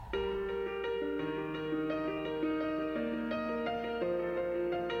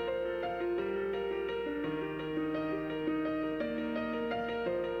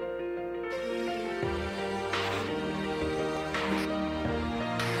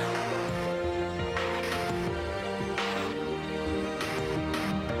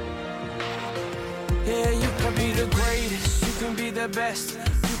Yeah, you can be the greatest, you can be the best.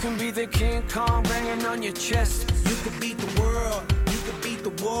 You can be the King Kong banging on your chest. You can beat the world, you can beat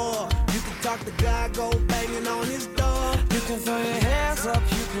the war. You can talk to God, go banging on his door. You can throw your hands up,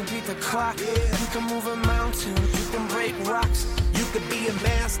 you can beat the clock. Yeah. You can move a mountain, you can break rocks. You can be a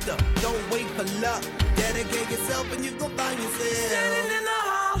master, don't wait for luck. Dedicate yourself and you gon' find yourself. Standing in the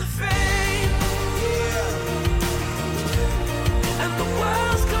Hall of Fame, Yeah, and the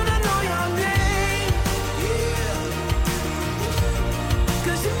world's gonna know your name. yeah,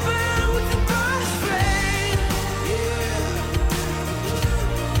 'Cause you burn with the brightest flame, yeah,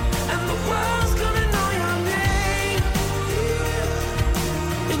 and the world's gonna know your name.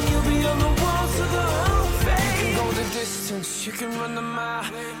 yeah. And you'll be on the walls of the Hall of Fame. You can go the distance, you can run the mile.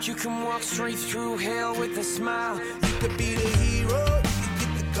 You can walk straight through hell with a smile. You could be the hero, you could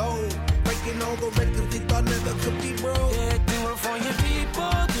get the gold. Breaking all the records you thought never could be broke. Yeah, do it for your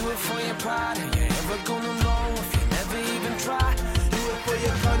people, do it for your pride. Are you ever gonna know if you never even try? Do it for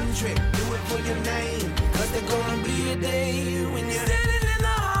your country, do it for your name. Cause there's gonna be a day when you're standing in the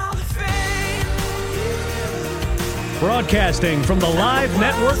Hall of Fame. Broadcasting from the Live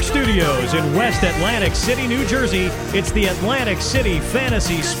Network studios in West Atlantic City, New Jersey, it's the Atlantic City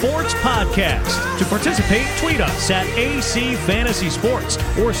Fantasy Sports Podcast. To participate, tweet us at AC Fantasy Sports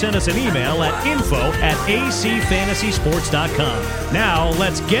or send us an email at info@acfantasysports.com. Now,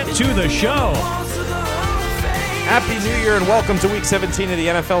 let's get to the show. Happy New Year and welcome to Week 17 of the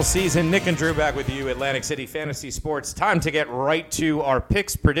NFL season. Nick and Drew back with you, Atlantic City Fantasy Sports. Time to get right to our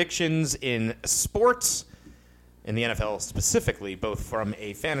picks, predictions in sports, in the NFL specifically, both from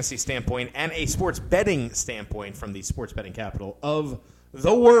a fantasy standpoint and a sports betting standpoint from the sports betting capital of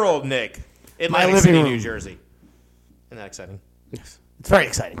the world, Nick. Atlantic living City, room. New Jersey. Isn't that exciting? Yes. It's very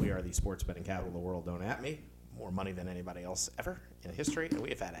exciting. We are the sports betting capital of the world, don't at me. More money than anybody else ever in history. And we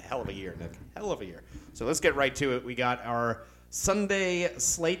have had a hell of a year, Nick. Hell of a year. So let's get right to it. We got our Sunday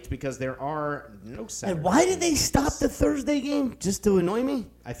slate because there are no Saturday And why did they games. stop the Thursday game? Just to annoy me?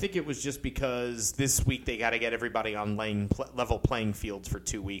 I think it was just because this week they got to get everybody on level playing fields for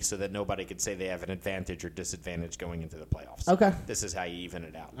 2 weeks so that nobody could say they have an advantage or disadvantage going into the playoffs. Okay. This is how you even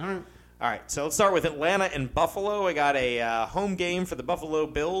it out. All right. All right, so let's start with Atlanta and Buffalo. I got a home game for the Buffalo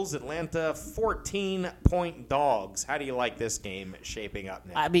Bills. Atlanta 14-point dogs. How do you like this game shaping up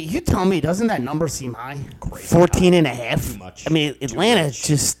now? I mean, you tell me, doesn't that number seem high? Crazy 14 and a half? Too much. I mean, Too Atlanta much.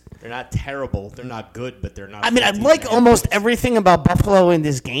 just... They're not terrible. They're not good, but they're not. I mean, I 14 like and a half almost points. everything about Buffalo in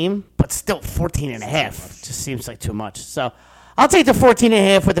this game, but still 14 and a half just seems like too much. So I'll take the 14 and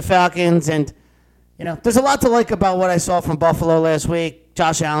a half with the Falcons. And, you know, there's a lot to like about what I saw from Buffalo last week.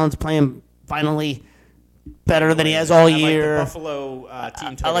 Josh Allen's playing finally better than he has all year. I like the Buffalo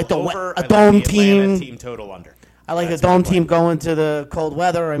team total I like the over. a I like dome the Atlanta team. team total under. I like That's the how dome play. team going to the cold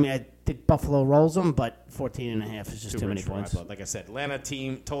weather. I mean, I think Buffalo rolls them, but 14 and a half is just too many rich for my points. blood. Like I said, Atlanta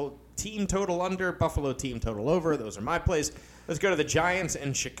team total under, Buffalo team total over. Those are my plays. Let's go to the Giants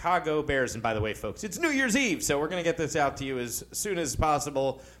and Chicago Bears. And by the way, folks, it's New Year's Eve, so we're going to get this out to you as soon as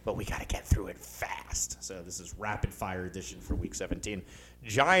possible, but we got to get through it fast. So this is rapid fire edition for Week 17.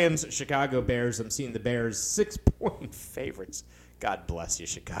 Giants, Chicago Bears. I'm seeing the Bears 6-point favorites. God bless you,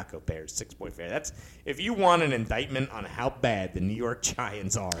 Chicago Bears, 6-point favorite. That's if you want an indictment on how bad the New York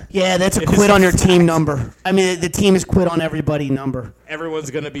Giants are. Yeah, that's a It quit is on your a team fact. number. I mean, the team is quit on everybody number.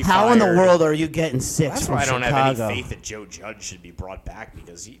 Everyone's going to be How fired. in the world are you getting 6 That's from why I don't Chicago? have any faith that Joe Judge should be brought back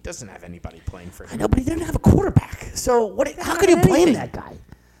because he doesn't have anybody playing for I him. know, but he didn't have a quarterback. So what? How could you have blame anything. that guy?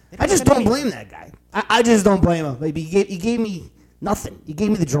 don't I just have don't anything. blame that guy. I just don't blame him. Maybe you gave me nothing. You gave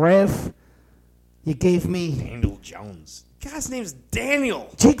me the giraffe. You gave me Daniel Jones. Guy's name's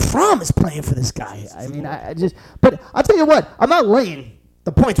Daniel. Jake Fromm is playing for this guy. I mean, I just. But I'll tell you what. I'm not laying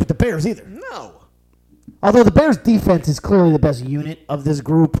the points with the Bears either. No. Although the Bears' defense is clearly the best unit of this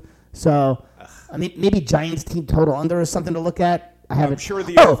group. So, I mean, maybe Giants team total under is something to look at. I haven't. sure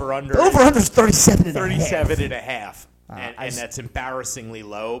the Oh, over-under the over-under is 37 and a half. 37 and a half. I And that's embarrassingly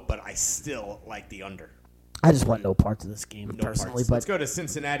low, but I still like the under. I just want no parts of this game No personally. parts. But Let's go to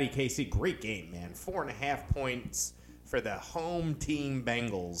Cincinnati, KC. Great game, man. 4.5 points for the home team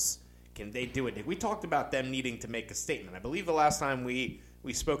Bengals. Can they do it? We talked about them needing to make a statement. I believe the last time we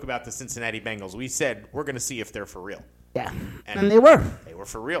spoke about the Cincinnati Bengals, we said we're going to see if they're for real. yeah, And and they were. They were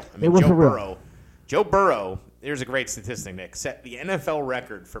for real. I They mean, were for real. Joe Burrow, here's a great statistic, Nick, set the NFL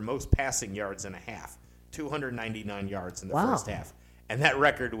record for most passing yards in a half, 299 yards in the Wow. first half. And that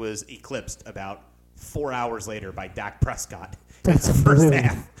record was eclipsed about 4 hours later by Dak Prescott That's in the first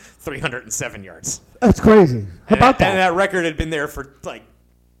unbelievable. half, 307 yards. That's crazy. How about And that? that record had been there for, like,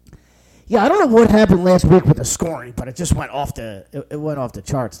 Yeah, I don't know what happened last week with the scoring, but it just went off it went off the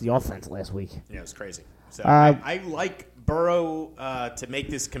charts. The offense last week. Yeah, it was crazy. So I like Burrow to make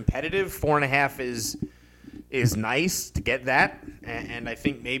this competitive. 4.5 is nice to get that, and I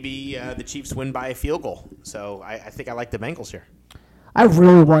think maybe the Chiefs win by a field goal. So I think I like the Bengals here. I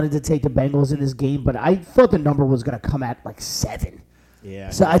really wanted to take the Bengals in this game, but I thought the number was going to come at like 7.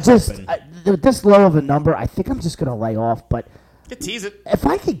 Yeah. So this low of a number, I think I'm just going to lay off. But you could tease it. If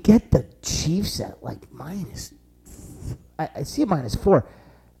I could get the Chiefs at like minus, I see a -4.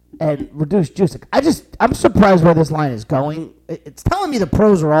 And reduce juice. I'm surprised where this line is going. It's telling me the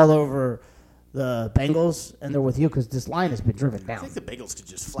pros are all over the Bengals, and they're with you because this line has been driven down. I think the Bengals could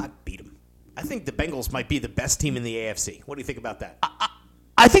just flat beat them. I think the Bengals might be the best team in the AFC. What do you think about that?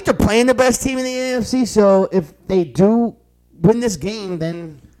 I think they're playing the best team in the AFC, so if they do win this game,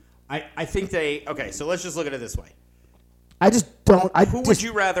 then... I think they... Okay, so let's just look at it this way. I just don't... Who would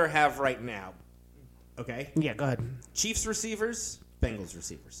you rather have right now? Okay? Yeah, go ahead. Chiefs receivers, Bengals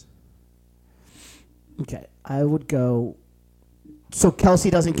receivers. Okay, I would go... So Kelsey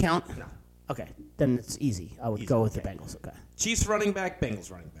doesn't count? No. Okay, then it's easy. I would go with the Bengals. Okay. Chiefs running back,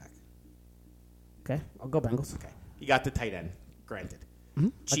 Bengals running back. Okay, I'll go Bengals. Okay. You got the tight end, granted. Mm-hmm.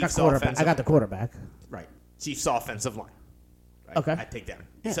 Chiefs I got the quarterback. Right. Chiefs offensive line. Right? Okay. I take that.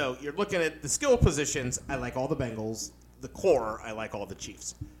 Yeah. So you're looking at the skill positions. I like all the Bengals. The core, I like all the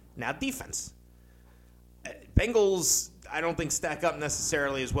Chiefs. Now defense. Bengals, I don't think stack up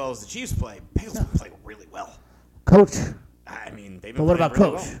necessarily as well as the Chiefs play. Bengals play really well. Coach. I mean, they've been. But what playing about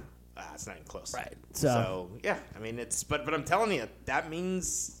really coach? Well. It's not even close. Right. So yeah, I mean it's. But I'm telling you, that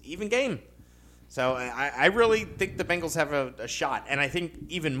means even game. So I really think the Bengals have a shot, and I think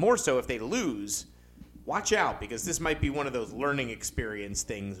even more so if they lose. Watch out, because this might be one of those learning experience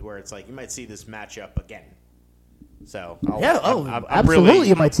things where it's like you might see this matchup again. So I'm absolutely, really,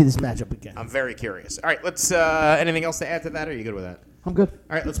 you might see this matchup again. I'm very curious. All right, let's. Anything else to add to that? Or are you good with that? I'm good.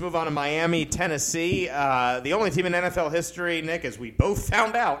 All right, let's move on to Miami, Tennessee. The only team in NFL history, Nick, as we both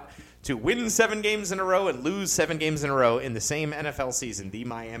found out, to win 7 games in a row and lose 7 games in a row in the same NFL season. The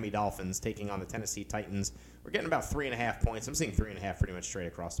Miami Dolphins taking on the Tennessee Titans. We're getting about 3.5 points. I'm seeing 3.5 pretty much straight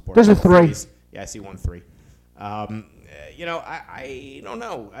across the board. There's a 3. Yeah, I see 1-3. I don't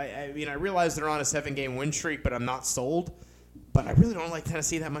know. I mean, I realize they're on a 7-game win streak, but I'm not sold. But I really don't like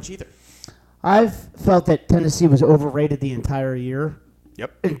Tennessee that much either. I've felt that Tennessee was overrated the entire year.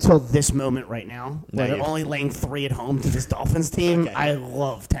 Yep. Until this moment right now, where Now they're only laying 3 at home to this Dolphins team. Okay. I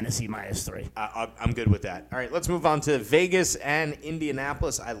love Tennessee -3. I'm good with that. All right, let's move on to Vegas and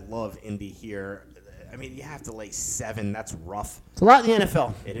Indianapolis. I love Indy here. I mean, you have to lay 7. That's rough. It's a lot in the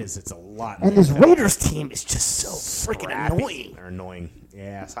NFL. It is. It's a lot. And this Raiders team is just so freaking annoying. They're annoying.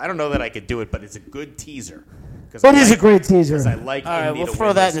 Yeah. So I don't know that I could do it, but it's a good teaser. It is a great teaser. Because I like All right, Indy we'll to throw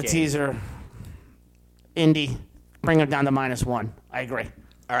win that this in the game. teaser. Indy, bring them down to -1. I agree.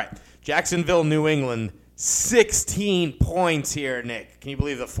 All right. Jacksonville, New England, 16 points here, Nick. Can you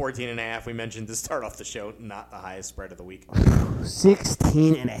believe the 14.5 we mentioned to start off the show? Not the highest spread of the week.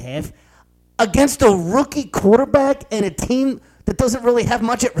 16.5 against a rookie quarterback and a team that doesn't really have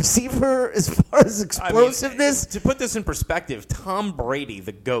much at receiver as far as explosiveness. To put this in perspective, Tom Brady,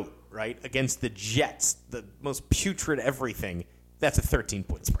 the GOAT, right, against the Jets, the most putrid everything, that's a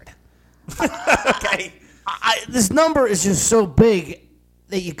 13-point spread. Okay. This number is just so big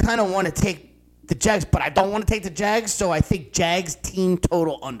that you kind of want to take the Jags, but I don't want to take the Jags, so I think Jags team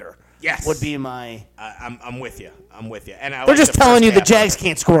total under. Yes. Would be my... I'm with you. And they're just telling you the Jags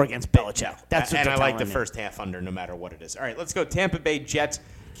can't score against Belichick. That's what and they're I like the telling me. first half under no matter what it is. All right, let's go Tampa Bay Jets.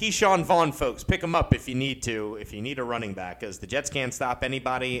 Keyshawn Vaughn, folks. Pick him up if you need to, if you need a running back, because the Jets can't stop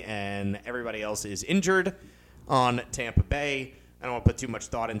anybody, and everybody else is injured on Tampa Bay. I don't want to put too much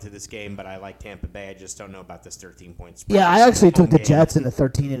thought into this game, but I like Tampa Bay. I just don't know about this 13-point spread. Yeah, I actually took the Game. Jets in the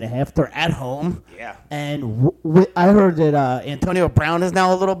 13.5. They're at home. Yeah. And I heard that Antonio Brown is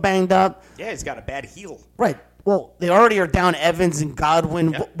now a little banged up. Yeah, he's got a bad heel. Right. Well, they already are down Evans and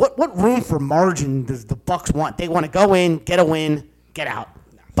Godwin. Yep. What room for margin does the Bucs want? They want to go in, get a win, get out.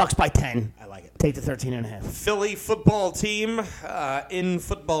 Bucs by 10. I like it. Take the 13.5. Philly football team, in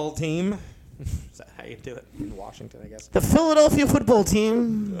football team. Is that how you do it? In Washington, I guess. The Philadelphia football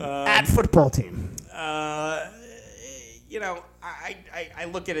team at football team. I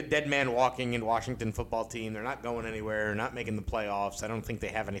look at a dead man walking in Washington football team. They're not going anywhere, not making the playoffs. I don't think they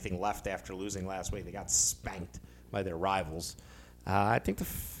have anything left after losing last week. They got spanked by their rivals. I think the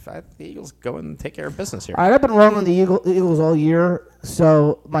Eagles go and take care of business here. All right, I've been wrong on the Eagles all year,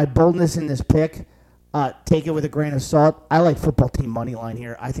 so my boldness in this pick, take it with a grain of salt. I like football team money line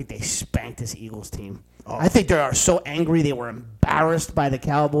here. I think they spanked this Eagles team. Oh. I think they are so angry. They were embarrassed by the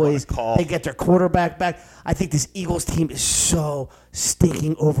Cowboys. They get their quarterback back. I think this Eagles team is so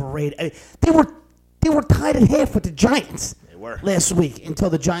stinking overrated. I mean, they were tied at half with the Giants last week until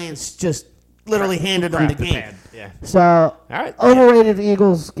the Giants just literally handed them the game. Yeah. So, all right, overrated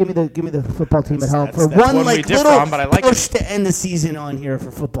Eagles. Give me the football team at home for one like little push to end the season on here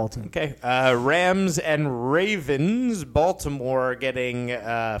for football team. Okay, Rams and Ravens. Baltimore getting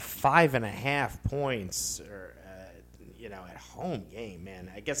 5.5 points, or at home game.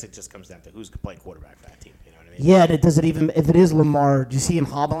 Man, I guess it just comes down to who's playing quarterback for that team. You know what I mean? Yeah, does it even if it is Lamar? Do you see him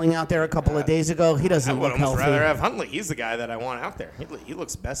hobbling out there a couple of days ago? He doesn't look healthy. I would almost rather have Huntley. He's the guy that I want out there. He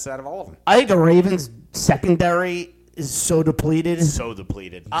looks best out of all of them. I think the Ravens secondary is so depleted.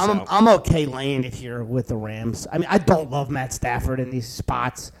 I'm okay laying it here with the Rams. I mean, I don't love Matt Stafford in these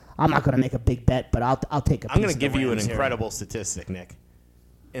spots. I'm not going to make a big bet, but I'll take a piece. I'm going to give you an here. incredible statistic, Nick.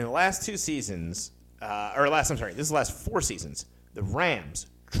 In the last 2 seasons, this is the last 4 seasons, the Rams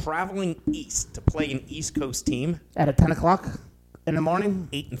traveling east to play an East Coast team at a 10 o'clock in the morning.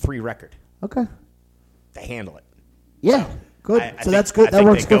 8-3 record. Okay. They handle it. Yeah, good. That's good. That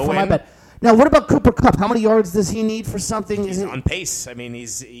works good for my bet. Now, what about Cooper Kupp? How many yards does he need for something? He's on pace. I mean,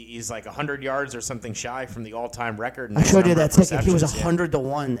 he's like 100 yards or something shy from the all-time record. I showed you that ticket. He was 100 to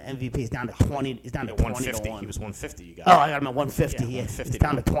 1 MVP. He's down to 20. He's down to 150. 1. He was 150. You got I got him at 150. Yeah, 150 he's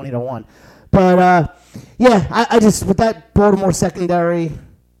down to 20 to 1. But I just with that Baltimore secondary,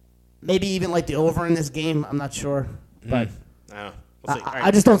 maybe even like the over in this game. I'm not sure, but. We'll see. I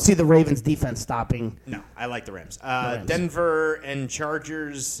just don't see the Ravens' defense stopping. No, I like the Rams. Denver and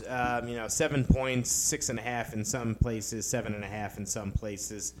Chargers, 7 points, 6.5 in some places, 7.5 in some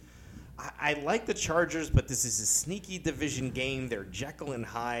places. I like the Chargers, but this is a sneaky division game. They're Jekyll and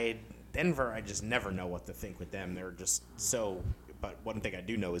Hyde. Denver, I just never know what to think with them. They're just so. But one thing I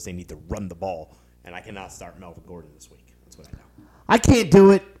do know is they need to run the ball, and I cannot start Melvin Gordon this week. That's what I know. I can't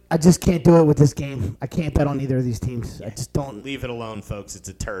do it. I just can't do it with this game. I can't bet on either of these teams. I just don't. Leave it alone, folks. It's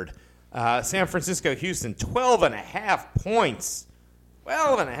a turd. San Francisco, Houston, 12.5 points.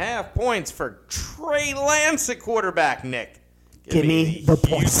 12.5 points for Trey Lance at quarterback, Nick. Give me the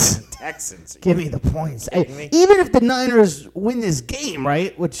points. Texans. Give me the points. Even if the Niners win this game,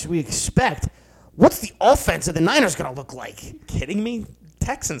 right, which we expect, what's the offense of the Niners going to look like? Kidding me?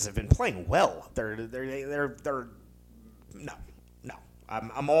 Texans have been playing well. They're no.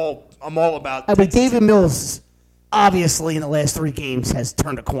 I'm all about. I mean, David Mills, obviously, in the last 3 games, has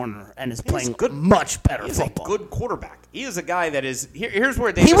turned a corner and is playing much better football. He's a good quarterback. He is a guy that is. Here's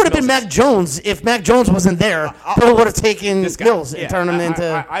where Davis he would have been Mac Jones if Mac Jones wasn't there. Bill would have taken Mills and turned him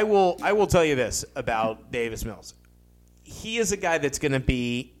into. I will tell you this about Davis Mills. He is a guy that's going to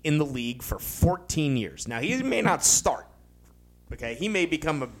be in the league for 14 years. Now, he may not start. Okay, he may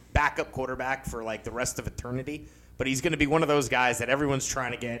become a backup quarterback for like the rest of eternity. But he's going to be one of those guys that everyone's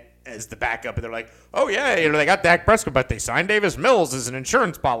trying to get as the backup. And they're like, oh, yeah, they got Dak Prescott, but they signed Davis Mills as an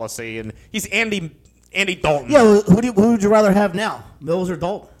insurance policy. And he's Andy Dalton. Yeah, well, who would you rather have now, Mills or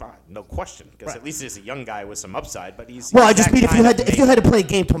Dalton? No question, because at least he's a young guy with some upside. But he's I just mean if you had to play a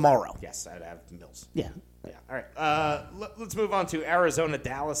game tomorrow. Yes, I'd have Mills. Yeah. All right. Let's move on to Arizona,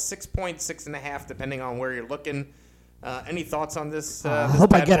 Dallas, 6 points, 6.5, depending on where you're looking. Any thoughts on this? I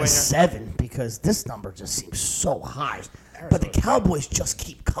hope I get a 7 because this number just seems so high. But the Cowboys just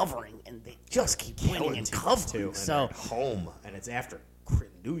keep covering, and they just keep winning and covering. So at home, and it's after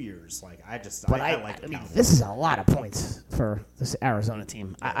New Year's. Like I like. I mean, this is a lot of points for this Arizona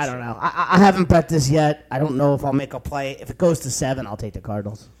team. I don't know. I haven't bet this yet. I don't know if I'll make a play. If it goes to 7, I'll take the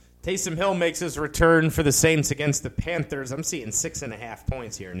Cardinals. Taysom Hill makes his return for the Saints against the Panthers. I'm seeing 6.5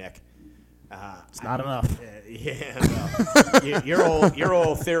 points here, Nick. It's not enough. Your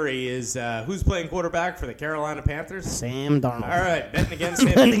old theory is who's playing quarterback for the Carolina Panthers? Sam Darnold. All right, betting against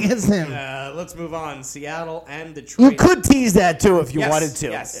him. Betting against him. Let's move on. Seattle and Detroit. You could tease that too if you wanted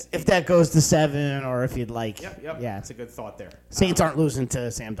to. Yes. If that goes to 7, or if you'd like. Yep. Yeah, that's a good thought there. Saints aren't losing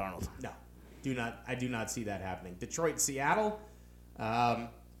to Sam Darnold. No, I do not see that happening. Detroit, Seattle,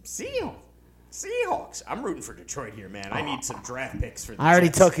 Seahawks. I'm rooting for Detroit here, man. I need some draft picks for the I already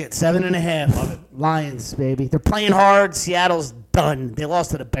Jets. took it. 7.5. Love it. Lions, baby. They're playing hard. Seattle's done. They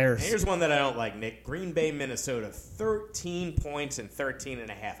lost to the Bears. Here's one that I don't like, Nick. Green Bay, Minnesota. 13 points and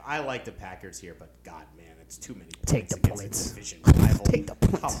 13.5. I like the Packers here, but God, man, it's too many points. Take the points. Take the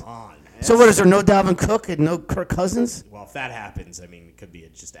points. Come on, man. So what, is there no Dalvin Cook and no Kirk Cousins? Well, if that happens, I mean, it could be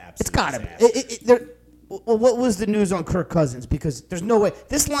just absolute It's got to be. Well, what was the news on Kirk Cousins? Because there's no way.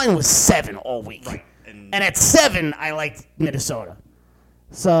 This line was 7 all week. Right. And at 7, I liked Minnesota.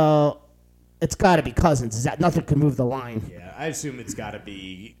 So it's got to be Cousins. Nothing can move the line. Yeah, I assume it's got to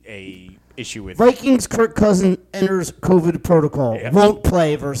be a issue with Vikings, Kirk Cousins enters COVID protocol. Yeah. Won't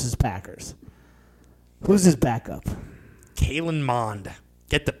play versus Packers. Who's his backup? Kalen Mond.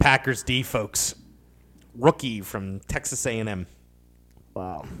 Get the Packers D, folks. Rookie from Texas A&M.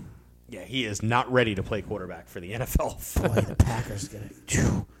 Wow. Yeah, he is not ready to play quarterback for the NFL. Boy, the Packers get it.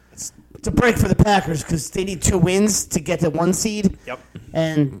 It's a break for the Packers because they need 2 wins to get the 1 seed. Yep.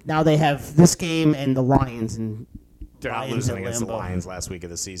 And now they have this game and the Lions. And They're not Lions losing in against the limbo. Lions last week of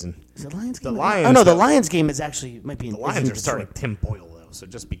the season. Is the Lions The game? Lions, Oh, no, the though. Lions game is actually might be in The Lions is are in starting Detroit. Tim Boyle, though, so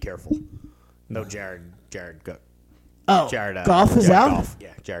just be careful. No Jared Oh, Jared Goff is Jared out? Goff.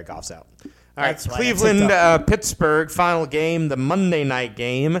 Yeah, Jared Goff's out. All right, That's why I Cleveland, ticked Pittsburgh, final game, the Monday night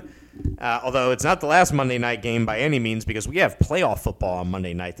game. Although it's not the last Monday night game by any means because we have playoff football on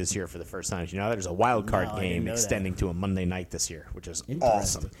Monday night this year for the first time. You know, there's a wild card No, I didn't game know that. extending to a Monday night this year, which is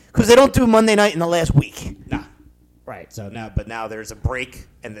awesome. Because they don't do Monday night in the last week. Nah. Right. So now there's a break,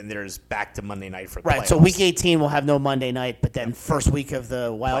 and then there's back to Monday night for the Right, so playoffs, week 18 will have no Monday night, but then first week of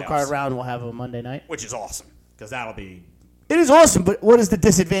the wild card Playoffs. round will have a Monday night. which is awesome because that'll be It is awesome, but what is the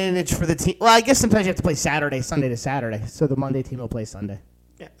disadvantage for the team? Well, I guess sometimes you have to play Saturday, Sunday to Saturday, so the Monday team will play Sunday.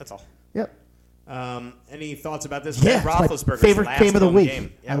 yeah, that's all. Yep. Any thoughts about this? Yeah, Ben it's my Roethlisberger's favorite last game of the home week.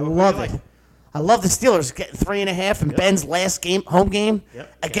 game. I what do you love like? it. I love the Steelers getting 3.5 and Ben's last home game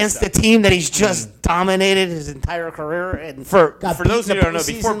Yep, against can't the team that he's just dominated his entire career. And For got those beat who in the don't know,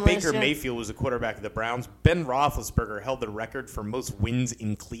 before postseason last Baker year. Mayfield was the quarterback of the Browns, Ben Roethlisberger held the record for most wins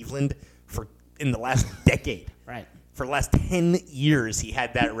in Cleveland in the last decade. Right. For the last 10 years, he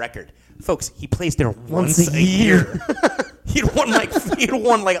had that record. Folks, he plays there Once once a a year. he'd won like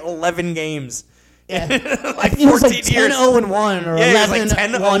 11 games. Yeah. like He was 14 like years. 10-0-1 or Yeah, it was 11 like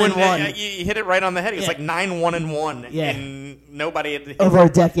 10 1 and 1. 1 You hit it right on the head. It was Yeah. like 9-1-1. Yeah. And nobody had over a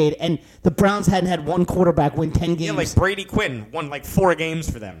decade. And the Browns hadn't had one quarterback win 10 games. Yeah, like Brady Quinn won like 4 games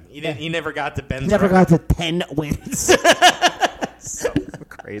for them. He never got to Ben's Never record. got to 10 wins. So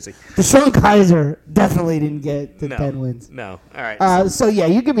crazy. Deshaun Kaiser definitely didn't get to 10 wins. No. All right. So, yeah,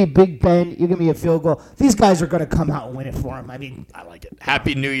 you give me Big Ben. You give me a field goal. These guys are going to come out and win it for him. I mean, I like it.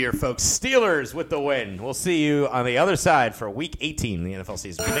 Happy New Year, folks. Steelers with the win. We'll see you on the other side for Week 18 in the NFL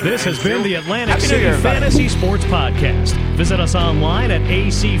season. This has been the Atlantic Happy New City Year, everybody. Fantasy Sports Podcast. Visit us online at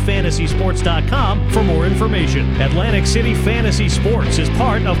acfantasysports.com for more information. Atlantic City Fantasy Sports is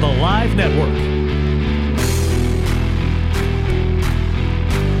part of the Live Network.